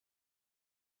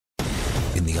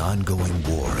in the ongoing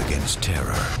war against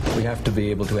terror. We have to be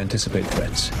able to anticipate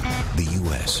threats. The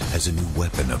U.S. has a new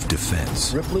weapon of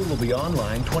defense. Ripley will be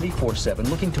online 24/7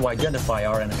 looking to identify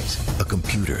our enemies. A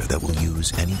computer that will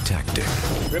use any tactic.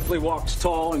 Ripley walks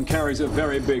tall and carries a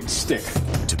very big stick.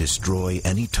 To destroy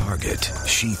any target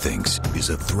she thinks is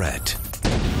a threat.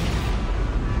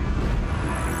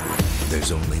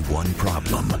 There's only one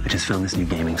problem. I just found this new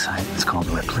gaming site. It's called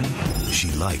Ripley. She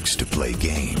likes to play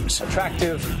games.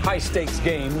 Attractive, high-stakes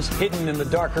games hidden in the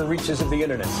darker reaches of the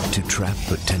internet. To trap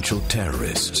potential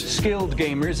terrorists. Skilled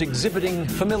gamers exhibiting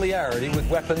familiarity with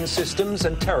weapons systems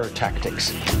and terror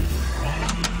tactics.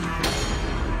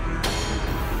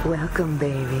 Welcome,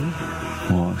 baby.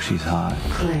 Oh, she's hot.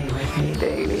 Play with me,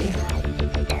 baby.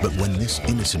 But when this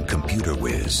innocent computer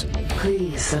whiz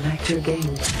Please select your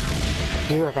game.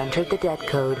 You have entered the dead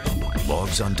code.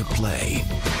 logs on to play,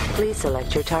 Please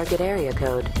select your target area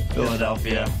code.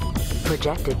 Philadelphia.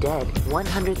 Projected dead,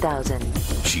 100,000.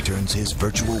 she turns his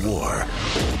virtual war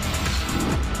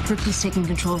Ripley's taking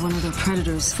control of one of their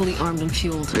predators, fully armed and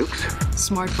fueled. Nukes?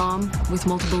 Smart bomb with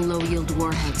multiple low-yield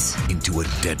warheads. into a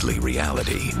deadly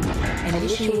reality.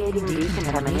 Initiating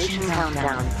decontamination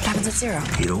countdown. Happens at 0.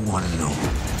 You don't want to know.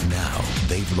 Now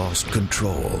they've lost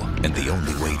control, and the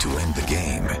only way to end the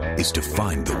game is to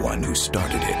find the one who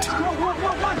started it.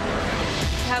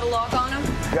 Have a lock on him?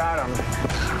 Got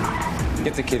him.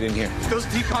 Get the kid in here. Those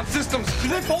decon systems, do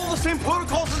they follow the same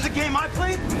protocols as the game I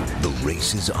played? The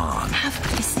race is on, Half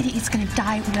of the city is gonna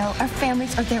die, Will. Our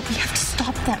families are there. We have to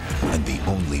stop them. and the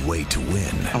only way to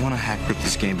win I want to hack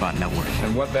Ripley's GameBot network.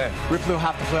 And what then? Ripley will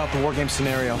have to play out the Wargames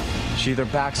scenario. She either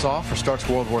backs off or starts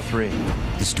World War III.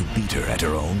 is to beat her at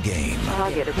her own game.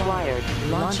 Target acquired.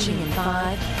 Launching in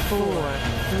 5, 4,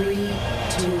 3,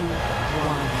 2,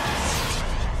 1.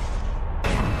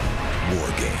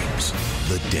 Wargames,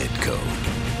 the Dead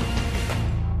Code.